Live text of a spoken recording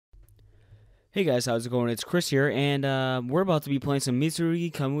Hey guys, how's it going? It's Chris here, and we're about to be playing some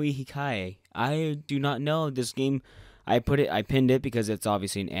Mitsurugi Kamui Hikae. I do not know this game. I pinned it because it's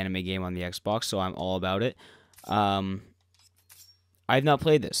obviously an anime game on the Xbox, so I'm all about it. I've not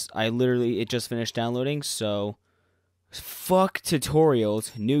played this. It just finished downloading, so fuck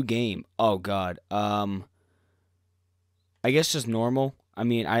tutorials. New game. Oh god. I guess just normal. I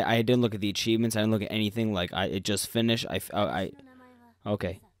mean, I didn't look at the achievements. I didn't look at anything. Like it just finished.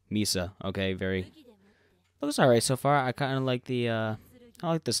 Okay. Misa. Okay, very looks alright so far. I kind of like I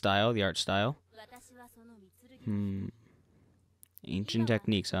like the style, the art style. Ancient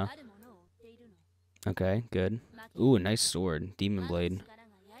techniques, huh? Okay, good. Ooh, a nice sword, demon blade.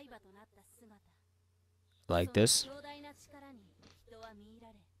 Like this.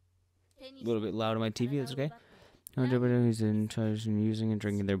 A little bit loud on my TV. That's okay. Who's in charge of using and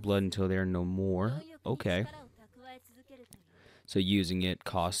drinking their blood until they are no more. Okay. So using it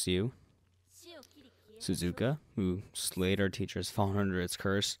costs you. Suzuka, who slayed our teacher, has fallen under its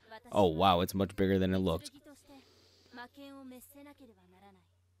curse. Oh wow, it's much bigger than it looked.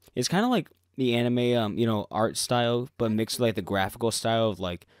 It's kind of like the anime, art style, but mixed with like the graphical style of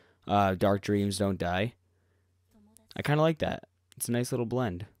like Dark Dreams Don't Die. I kind of like that. It's a nice little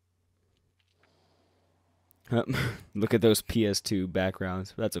blend. Look at those PS2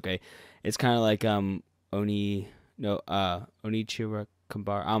 backgrounds. That's okay. It's kind of like Onichira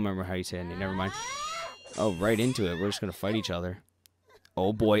Kambara. I don't remember how you say it. Never mind. Oh, right into it. We're just gonna fight each other.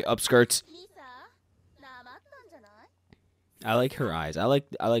 Oh boy, upskirts. I like her eyes. I like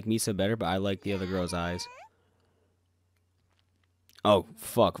Misa better, but I like the other girl's eyes. Oh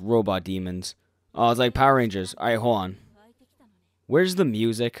fuck, robot demons. Oh, it's like Power Rangers. All right, hold on. Where's the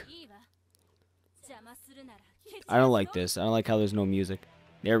music? I don't like this. I don't like how there's no music.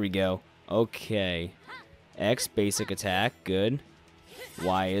 There we go. Okay. X, basic attack. Good.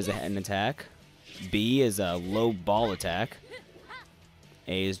 Y is an attack. B is a low ball attack.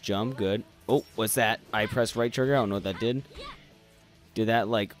 A is jump. Good. Oh, what's that? I pressed right trigger. I don't know what that did. Did that,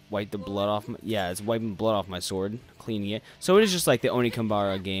 like, wipe the blood off my... Yeah, it's wiping blood off my sword. Cleaning it. So it is just like the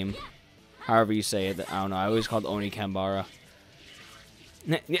Onikambara game. However you say it. I don't know. I always called it Onikambara.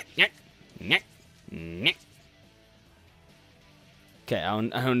 Okay, I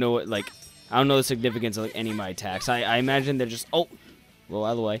don't know what, like... I don't know the significance of like, any of my attacks. I imagine they're just... Oh! Roll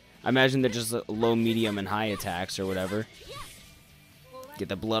out of the way. I imagine they're just low, medium, and high attacks or whatever. Get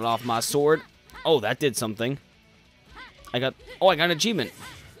the blood off my sword. Oh, that did something. I got an achievement.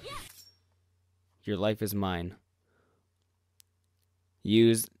 Your life is mine.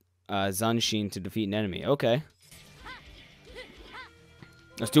 Use Zanshin to defeat an enemy. Okay.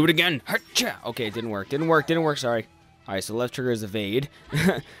 Let's do it again. Okay, it didn't work. Didn't work. Sorry. Alright, so left trigger is evade.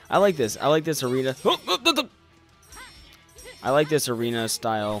 I like this. I like this arena. I like this arena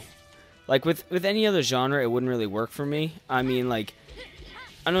style. Like, with any other genre, it wouldn't really work for me. I mean, like,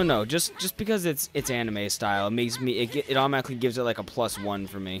 I don't know. Just because it's anime style, it makes me... It automatically gives it, like, a +1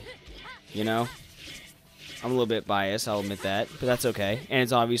 for me. You know? I'm a little bit biased, I'll admit that. But that's okay. And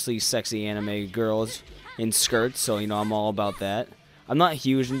it's obviously sexy anime girls in skirts, so, you know, I'm all about that. I'm not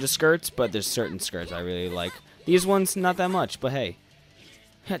huge into skirts, but there's certain skirts I really like. These ones, not that much, but hey.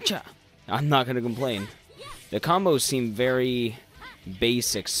 I'm not going to complain. The combos seem very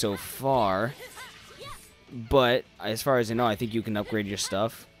basic so far, but as far as I know, I think you can upgrade your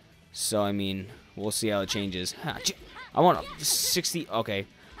stuff. So, I mean, we'll see how it changes. I want a 60... Okay.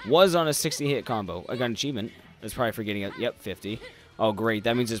 Was on a 60-hit combo. I got an achievement. That's probably for getting... Yep, 50. Oh, great.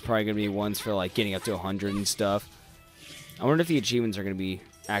 That means there's probably going to be ones for, like, getting up to 100 and stuff. I wonder if the achievements are going to be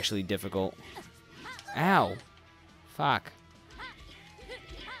actually difficult. Ow. Fuck.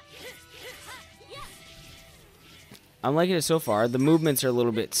 I'm liking it so far. The movements are a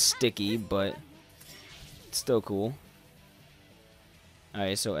little bit sticky, but it's still cool.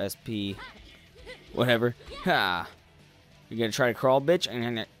 Alright, so SP... Whatever. Ha! You gonna try to crawl, bitch? I'm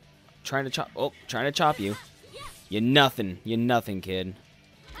gonna... Trying to chop... Oh, trying to chop you. You're nothing. You're nothing, kid.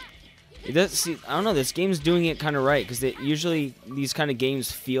 It does... See, I don't know. This game's doing it kind of right, because usually these kind of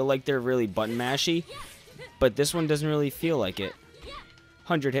games feel like they're really button mashy, but this one doesn't really feel like it.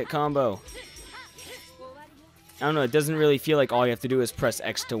 100-hit combo. I don't know, it doesn't really feel like all you have to do is press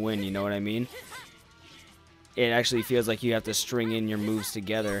X to win, you know what I mean? It actually feels like you have to string in your moves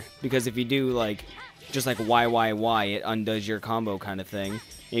together. Because if you do, like, just like Y, it undoes your combo kind of thing.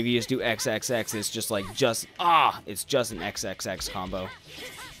 If you just do XXX, it's just like, it's just an XXX combo.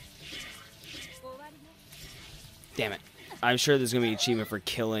 Damn it. I'm sure there's going to be an achievement for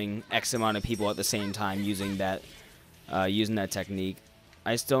killing X amount of people at the same time using that technique.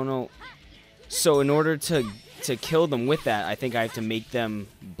 I still don't know. So in order to to kill them with that, I think I have to make them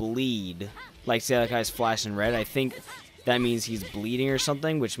bleed. Like, say that guy's flashing red. I think that means he's bleeding or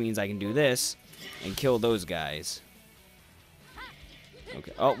something, which means I can do this and kill those guys.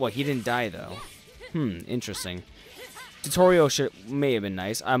 Okay. Oh, well, he didn't die, though. Interesting. Tutorial may have been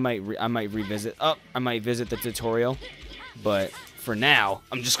nice. I might revisit. Oh, I might visit the tutorial. But for now,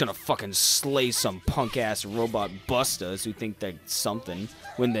 I'm just gonna fucking slay some punk-ass robot bustas who think they're something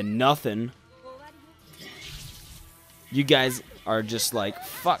when they're nothing. You guys are just like,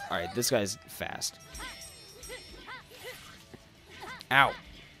 fuck. Alright, this guy's fast. Ow.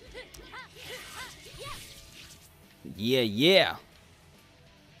 Yeah, yeah.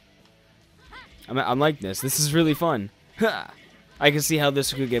 I'm like this. This is really fun. I can see how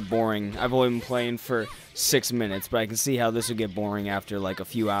this could get boring. I've only been playing for 6 minutes, but I can see how this would get boring after like a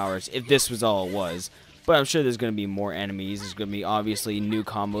few hours if this was all it was. But I'm sure there's going to be more enemies. There's going to be obviously new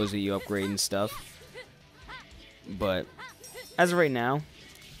combos that you upgrade and stuff. But as of right now,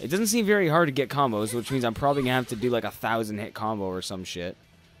 it doesn't seem very hard to get combos, which means I'm probably going to have to do like 1,000 hit combo or some shit.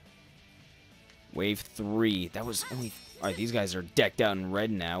 Wave 3. That was only... Alright, these guys are decked out in red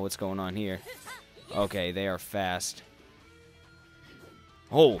now. What's going on here? Okay, they are fast.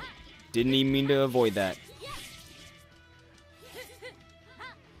 Oh, didn't even mean to avoid that.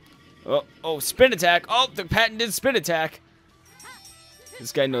 Oh, spin attack. Oh, the patented spin attack.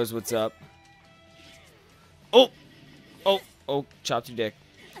 This guy knows what's up. Oh, chopped your dick.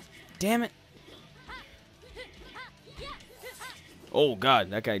 Damn it. Oh, God,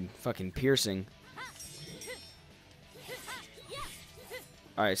 that guy fucking piercing.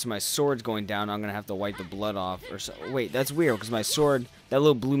 Alright, so my sword's going down. I'm gonna have to wipe the blood off. Or so. Wait, that's weird, because my sword, that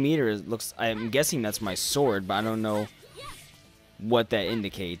little blue meter looks... I'm guessing that's my sword, but I don't know what that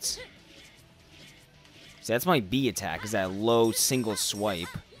indicates. See, that's my B attack, is that low single swipe.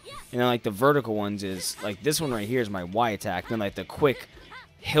 And then, like, the vertical ones is... Like, this one right here is my Y attack. Then, like, the quick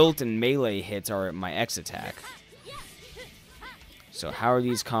hilt and melee hits are my X attack. So, how are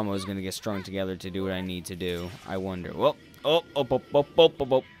these combos gonna get strung together to do what I need to do? I wonder. Well... Oh, bo bo bo bo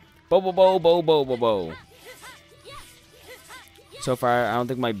bo bo bo bo bo bo bo bo. So far, I don't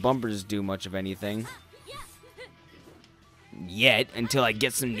think my bumpers do much of anything. Yet, until I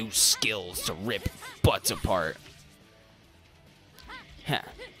get some new skills to rip butts apart. Huh.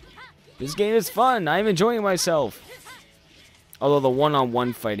 This game is fun. I'm enjoying myself. Although the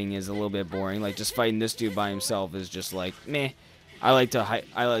one-on-one fighting is a little bit boring. Like, just fighting this dude by himself is just like, meh. I like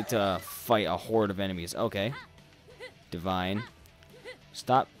to fight a horde of enemies. Okay. Divine.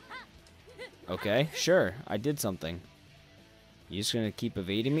 Stop. Okay, sure. I did something. You just gonna keep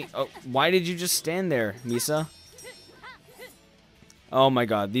evading me? Oh, why did you just stand there, Misa? Oh my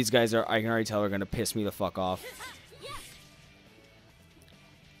god, these guys are, I can already tell, are gonna piss me the fuck off.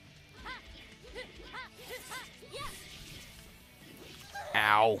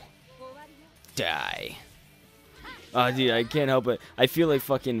 Ow. Die. Oh, dude, I can't help it. I feel like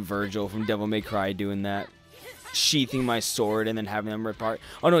fucking Virgil from Devil May Cry doing that. Sheathing my sword and then having them rip apart.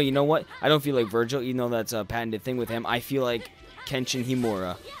 Oh no, you know what? I don't feel like Virgil, even though that's a patented thing with him. I feel like Kenshin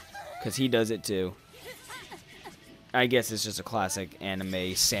Himura, because he does it too. I guess it's just a classic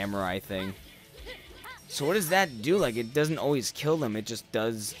anime samurai thing. So what does that do? Like, it doesn't always kill them. It just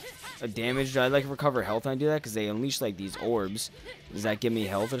does a damage. Do I like recover health when I do that? Because they unleash like these orbs. Does that give me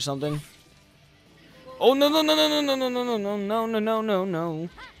health or something? Oh no no no no no no no no no no no no no no.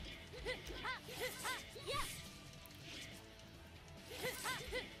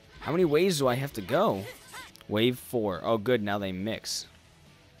 How many waves do I have to go? Wave 4. Oh, good. Now they mix.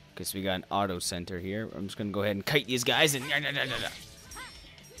 Okay, so we got an auto center here. I'm just going to go ahead and kite these guys. And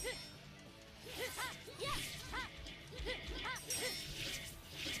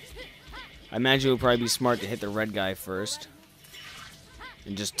I imagine it would probably be smart to hit the red guy first.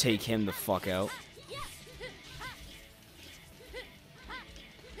 And just take him the fuck out.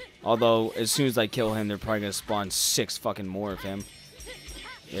 Although, as soon as I kill him, they're probably going to spawn 6 fucking more of him.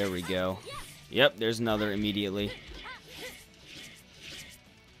 There we go. Yep, there's another immediately.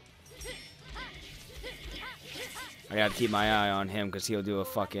 I gotta keep my eye on him because he'll do a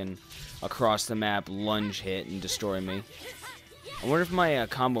fucking across the map lunge hit and destroy me. I wonder if my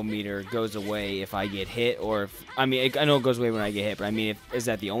combo meter goes away if I get hit, or if, I mean, I know it goes away when I get hit, but I mean, is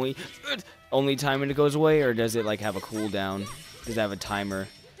that the only time when it goes away, or does it like have a cooldown? Does it have a timer?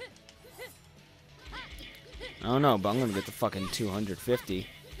 I don't know, but I'm gonna get the fucking 250.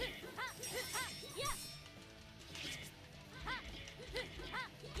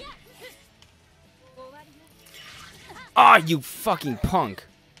 Ah, you fucking punk!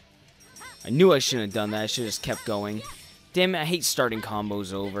 I knew I shouldn't have done that. I should have just kept going. Damn it, I hate starting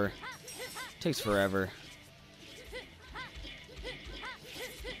combos over. Takes forever.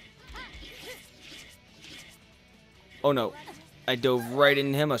 Oh no. I dove right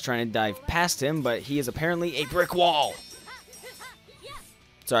into him. I was trying to dive past him, but he is apparently a brick wall.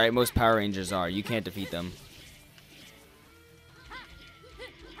 Sorry, most Power Rangers are. You can't defeat them.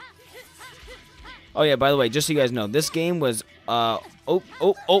 Oh yeah, by the way, just so you guys know, this game was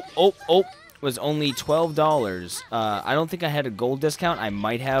was only $12. I don't think I had a gold discount. I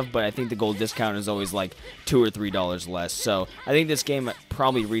might have, but I think the gold discount is always like $2 or $3 less. So I think this game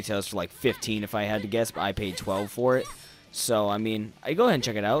probably retails for like 15 if I had to guess, but I paid 12 for it. So I mean, I go ahead and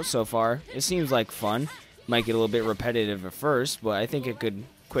check it out. So far, it seems like fun. Might get a little bit repetitive at first, but I think it could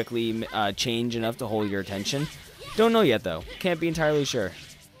quickly change enough to hold your attention. Don't know yet though. Can't be entirely sure.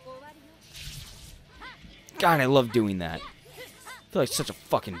 God, I love doing that. I feel like such a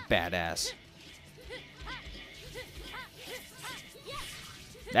fucking badass.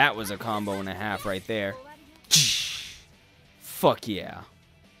 That was a combo and a half right there. Fuck yeah.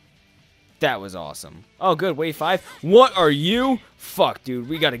 That was awesome. Oh, good. Wave 5. What are you? Fuck, dude.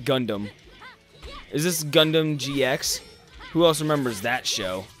 We got a Gundam. Is this Gundam GX? Who else remembers that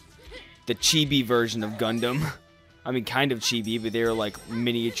show? The chibi version of Gundam. I mean, kind of chibi, but they were like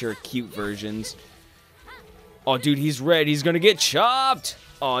miniature cute versions. Oh, dude, he's red. He's gonna get chopped.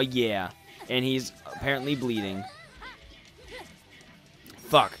 Oh, yeah. And he's apparently bleeding.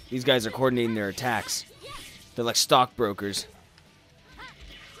 Fuck. These guys are coordinating their attacks. They're like stockbrokers.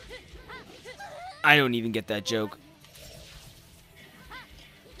 I don't even get that joke.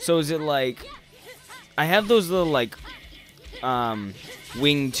 So is it like... I have those little, like,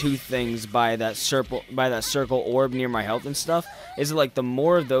 wing tooth things by that circle orb near my health and stuff. Is it like the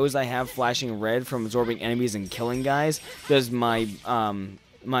more of those I have flashing red from absorbing enemies and killing guys, does my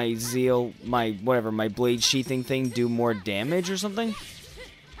my blade sheathing thing do more damage or something?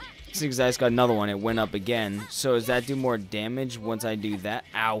 See, because I just got another one. It went up again. So does that do more damage once I do that?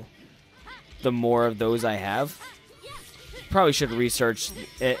 Ow. The more of those I have. Probably should research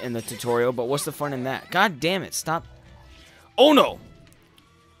it in the tutorial, but what's the fun in that? God damn it, stop. Oh no!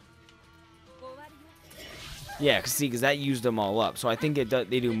 Yeah, because that used them all up. So I think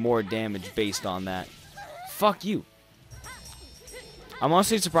they do more damage based on that. Fuck you. I'm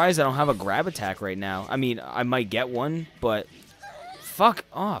honestly surprised I don't have a grab attack right now. I mean, I might get one, but fuck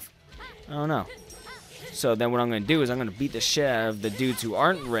off. I don't know. So then what I'm going to do is I'm going to beat the shit out of the dudes who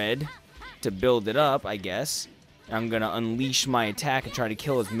aren't red to build it up, I guess. I'm going to unleash my attack and try to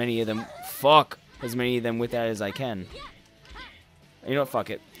kill as many of them. Fuck. As many of them with that as I can. You know what? Fuck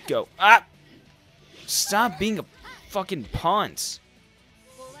it. Go. Ah! Stop being a fucking ponce.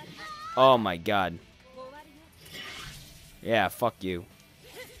 Oh my god. Yeah, fuck you.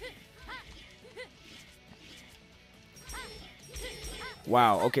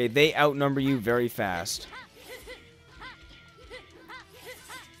 Wow, okay, they outnumber you very fast.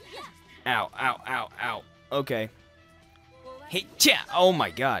 Ow, ow, ow, ow. Okay. Hey, yeah. Oh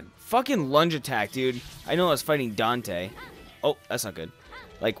my god. Fucking lunge attack, dude. I know I was fighting Dante. Oh, that's not good.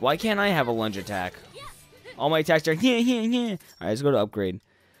 Like, why can't I have a lunge attack? All my attacks are yeah. Alright, let's go to upgrade.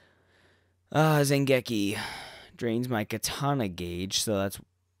 Zengeki. Drains my katana gauge, so that's...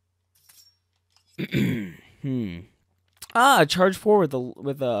 charge forward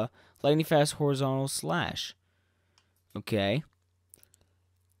with a lightning fast horizontal slash. Okay.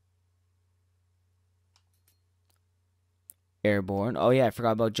 Airborne. Oh yeah, I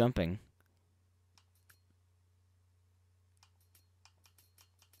forgot about jumping.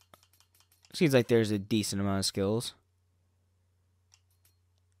 Seems like there's a decent amount of skills.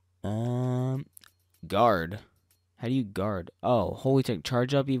 Guard. How do you guard? Oh, holy tech.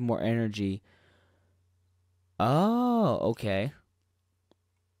 Charge up even more energy. Oh, okay.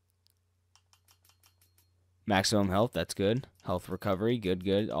 Maximum health. That's good. Health recovery. Good,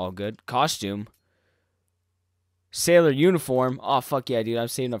 good. All good. Costume. Sailor uniform. Oh, fuck yeah, dude. I'm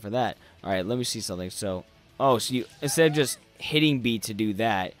saving up for that. All right, let me see something. So, oh, so you, instead of just hitting B to do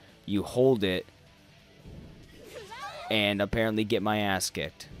that, you hold it and apparently get my ass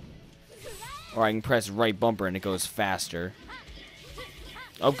kicked. Or I can press right bumper and it goes faster.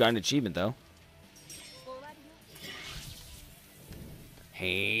 Oh, got an achievement, though.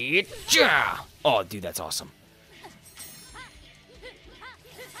 Hey, ja! Oh, dude, that's awesome.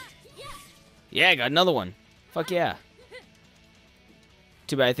 Yeah, I got another one. Fuck yeah.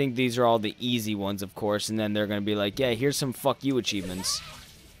 Too bad I think these are all the easy ones, of course, and then they're going to be like, yeah, here's some fuck you achievements.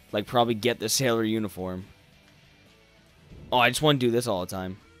 Like, probably get the sailor uniform. Oh, I just want to do this all the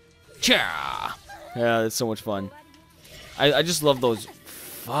time. Cha! Yeah, that's so much fun. I just love those,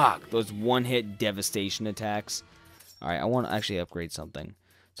 those one-hit devastation attacks. Alright, I want to actually upgrade something.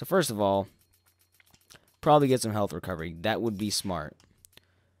 So first of all, probably get some health recovery. That would be smart.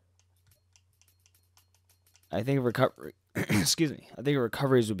 I think recovery. Excuse me. I think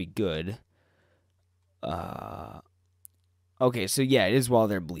recoveries would be good. Okay, so yeah, it is while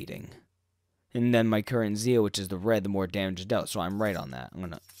they're bleeding. And then my current zeal, which is the red, the more damage dealt. So I'm right on that. I'm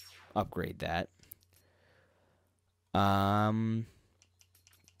gonna upgrade that. Oh,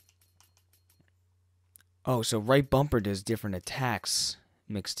 so right bumper does different attacks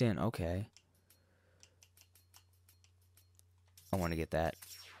mixed in. Okay. I want to get that.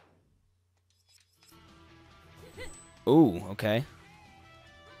 Ooh, okay.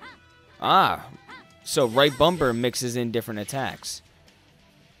 Ah, so right bumper mixes in different attacks.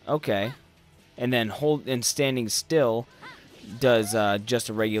 Okay. And then standing still does just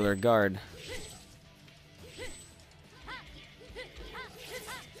a regular guard.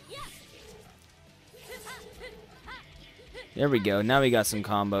 There we go. Now we got some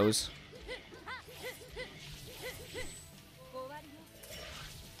combos.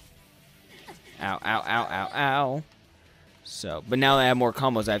 Ow, ow, ow, ow, ow. So, but now that I have more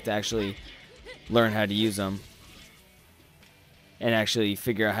combos, I have to actually learn how to use them. And actually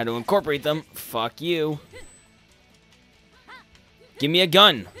figure out how to incorporate them. Fuck you. Give me a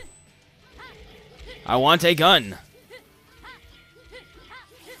gun. I want a gun.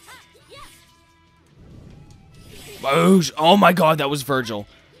 Boosh. Oh my god, that was Virgil.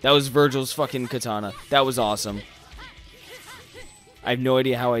 That was Virgil's fucking katana. That was awesome. I have no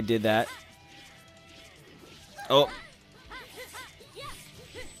idea how I did that. Oh.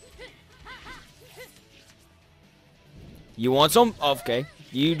 You want some? Okay.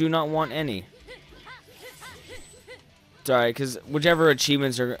 You do not want any. It's alright, because whichever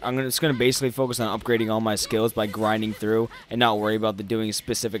achievements are... it's going to basically focus on upgrading all my skills by grinding through and not worry about the doing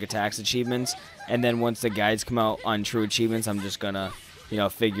specific attacks achievements. And then once the guides come out on true achievements, I'm just going to, you know,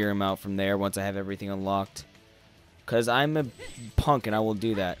 figure them out from there once I have everything unlocked. Because I'm a punk and I will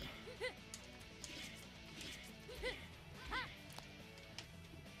do that.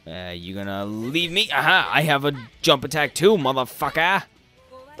 You gonna leave me? Aha! I have a jump attack too, motherfucker!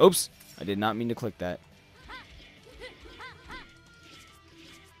 Oops. I did not mean to click that.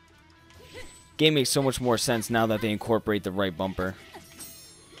 Game makes so much more sense now that they incorporate the right bumper.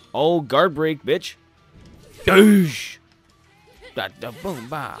 Oh, guard break, bitch. Doosh! Boom,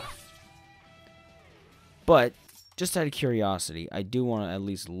 bah. But, just out of curiosity, I do want to at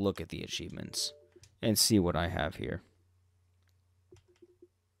least look at the achievements and see what I have here.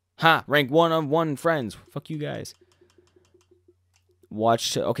 Ha! Rank 1 of 1 friends. Fuck you guys.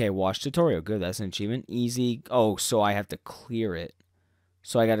 Watch tutorial. Good, that's an achievement. Easy. Oh, so I have to clear it.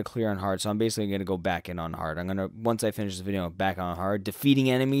 So I got to clear on hard. So I'm basically going to go back in on hard. I'm going to, once I finish this video, back on hard. Defeating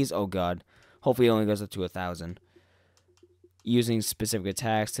enemies. Oh, God. Hopefully it only goes up to 1,000. Using specific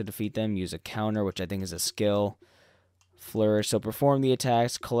attacks to defeat them. Use a counter, which I think is a skill. Flourish. So perform the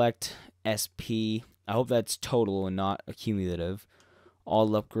attacks. Collect SP. I hope that's total and not accumulative. All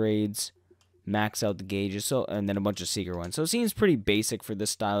upgrades. Max out the gauges. So, and then a bunch of secret ones. So it seems pretty basic for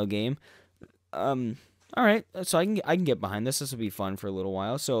this style of game. Alright, so I can get behind this. This will be fun for a little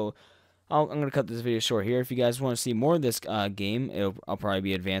while. So I'm going to cut this video short here. If you guys want to see more of this game, I'll probably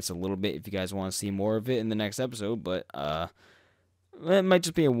be advanced a little bit if you guys want to see more of it in the next episode. But it might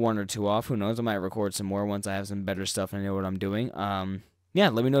just be a 1 or 2 off. Who knows? I might record some more once I have some better stuff and I know what I'm doing. Yeah,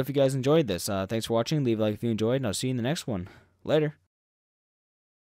 let me know if you guys enjoyed this. Thanks for watching. Leave a like if you enjoyed, and I'll see you in the next one. Later.